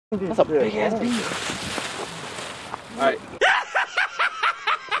That's a big ass bean. Alright.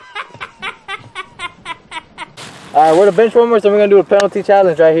 Alright, we're the Benchwarmers and we're gonna do a penalty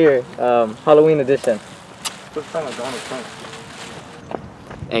challenge right here. Halloween edition.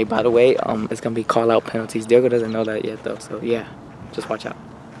 Hey, by the way, it's gonna be call out penalties. Diego doesn't know that yet though, so yeah, just watch out.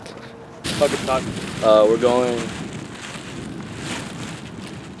 Fucking talk. We're going.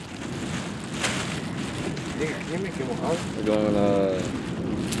 We're going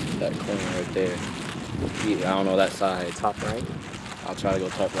that corner right there. Yeah, I don't know that side. Top right. I'll try to go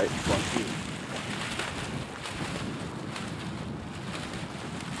top right. Fuck you.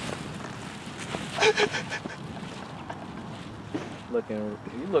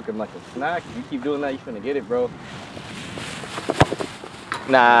 You looking like a snack. If you keep doing that, you finna get it, bro.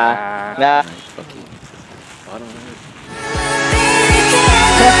 Nah. Fuck you. Bottom right.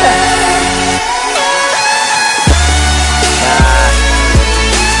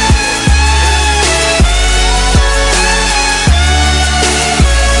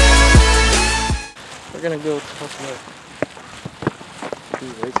 We're gonna go top left.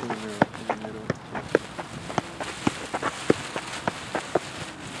 Right in the middle.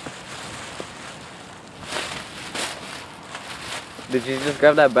 Did you just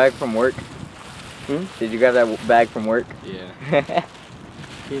grab that bag from work? Did you grab that bag from work? Yeah. Can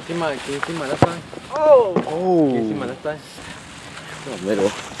you see my left side? Oh! Can you see my left side? In the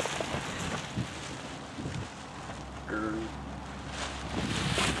middle.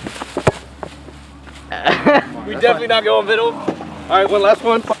 We definitely not going middle. Alright, one last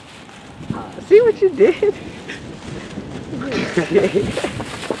one. See what you did?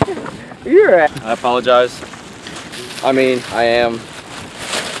 You're right. I apologize. I mean, I am.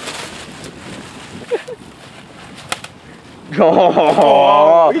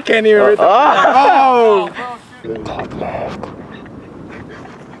 Oh, we can't even read the oh. Top left.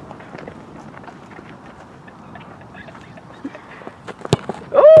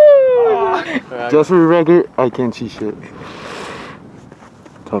 Oh. Just for the record, I can't see shit.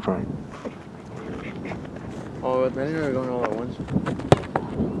 Top right. Oh, then you're going all at once.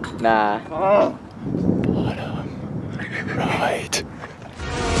 Nah. Oh. Bottom right.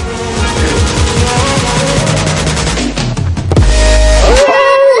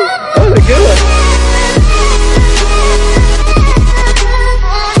 That was a good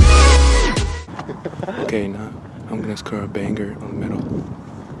one. Okay, now I'm gonna score a banger on the middle.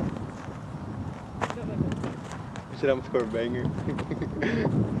 Should I score a banger?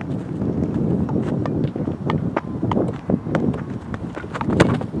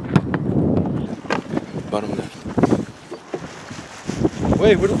 Bottom left.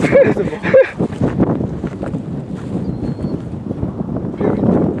 Wait, where the fuck is the ball?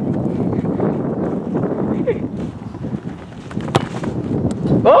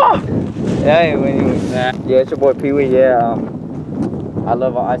 Oh! Yeah, it's your boy Pee Wee. Yeah,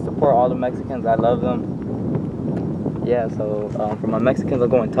 I support all the Mexicans. I love them. Yeah, so for my Mexicans, I'm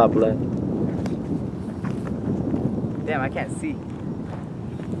going top left. Damn, I can't see.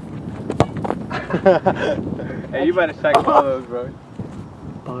 Hey, you better check all those, bro.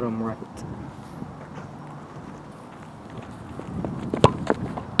 Bottom right.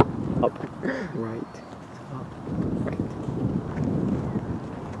 Up right. Top right.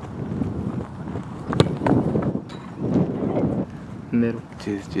 Middle.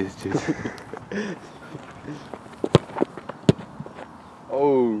 Cheers.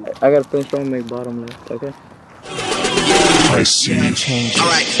 Oh. I gotta finish strong, make bottom left, okay? I see it.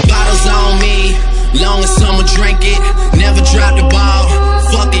 Alright, bottles on me, long as someone drink it. Never drop the ball,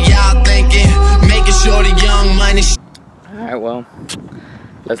 fuck it y'all thinking. Making sure the young money. Alright, well,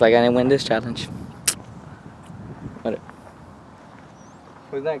 looks like I didn't win this challenge. What?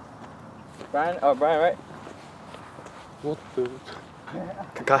 Who's next? Brian? Oh, Brian, right? What the?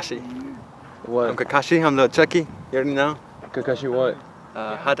 Kakashi. What? I'm Kakashi, I'm the Chucky. You already know? Kakashi what?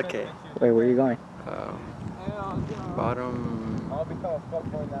 Hadake. Wait, where are you going? Bottom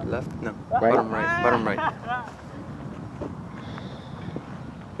left? No. Right? Bottom right. Bottom right.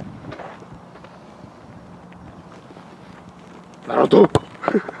 Naruto!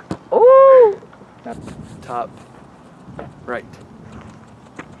 Oh! Top right.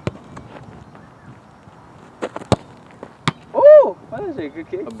 Oh! That is a good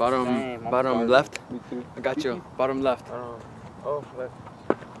kick. Bottom Dang, I'm bottom sorry. left. Me too. I got you. Bottom left. Oh, left.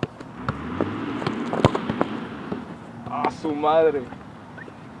 Ah, su madre.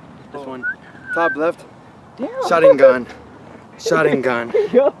 This one. Top left. Damn. Shotting gun. Shotting gun.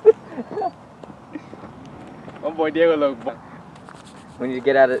 Yo. My boy Diego look. When you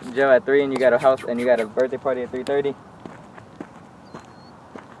get out of jail at 3 and you got a house and you got a birthday party at 3:30.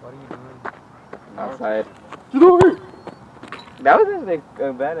 What are you doing? Outside. Get over here! That was just like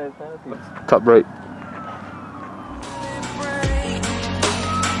a badass penalty. Top right.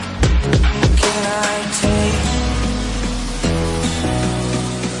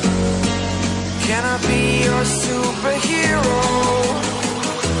 Can I be your superhero?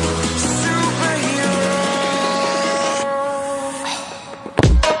 Superhero.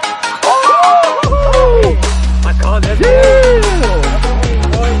 Oh my God, that's good.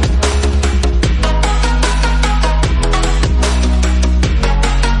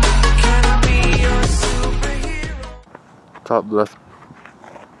 Can I be your superhero? Top left.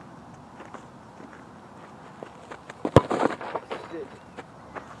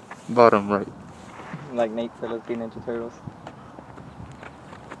 Bottom right. Like Nate said, let's be Ninja Turtles.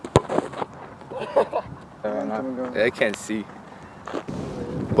 I can't see.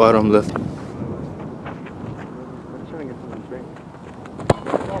 Bottom left. I'm trying to get some drink.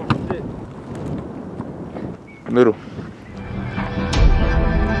 Oh shit. Middle.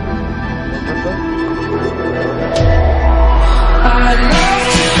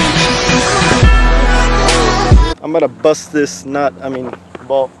 I'm gonna bust this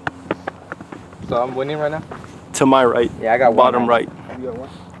ball So I'm winning right now? to my right. Yeah, I got bottom one. right, You got one?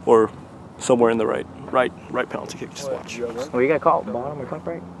 or somewhere in the right. Right penalty kick. Just watch. Oh, you got caught bottom or top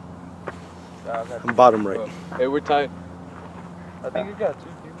right? Bottom right. Hey, we're tied. I think you got two.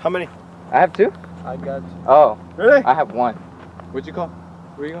 How many? I have two? I got two. Oh, Really? I have one. What'd you call?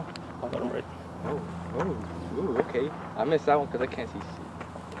 Where you go? Bottom right. Ooh, okay. I missed that one because I can't see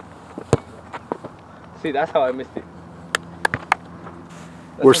shit. See, that's how I missed it.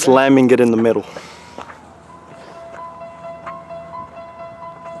 We're slamming it in the middle.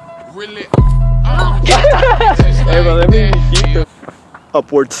 Really? Hey, bro, let me keep the...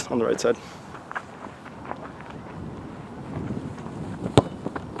 Upwards on the right side.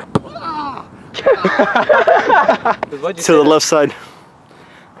 To the left side.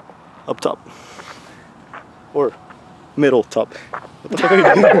 Up top. Or middle top. What the fuck are you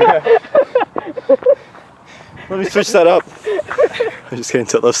doing? Let me switch that up. I'm just getting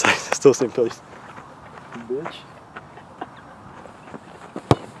to the left side. Still same place. Bitch.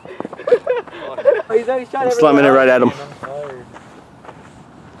 Oh, he's already shot I'm slamming it right at him.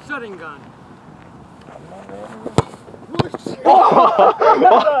 Shooting gun.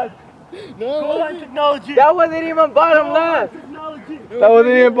 No technology. That wasn't even bottom left. That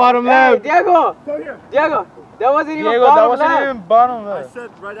wasn't even bottom Hey, left. Diego. Come here. Diego. That wasn't even Diego, bottom that wasn't left. even bottom I left.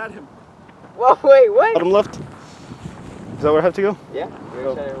 said right at him. Whoa, wait, what? Bottom left. Is that where I have to go? Yeah. We're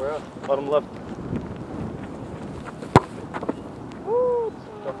Go. shot everywhere else. Bottom left.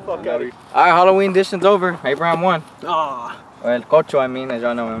 The fuck out of here. All right, Halloween edition's over. Abraham won. Ah. Or El Cocho, I mean, as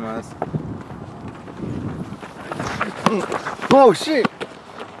y'all know him as. Oh shit.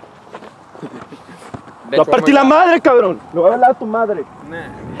 Benchwarmers. Partí la madre, cabrón. Lo voy a hablar a tu madre.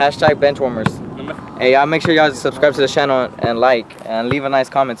 Hashtag Benchwarmers. Hey, y'all make sure y'all subscribe to the channel and like and leave a nice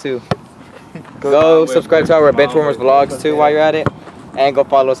comment too. Go subscribe to our Benchwarmers vlogs too while you're at it. And go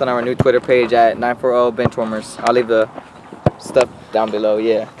follow us on our new Twitter page at 940 Benchwarmers. I'll leave the stuff down below,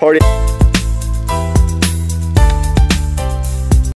 yeah. Party.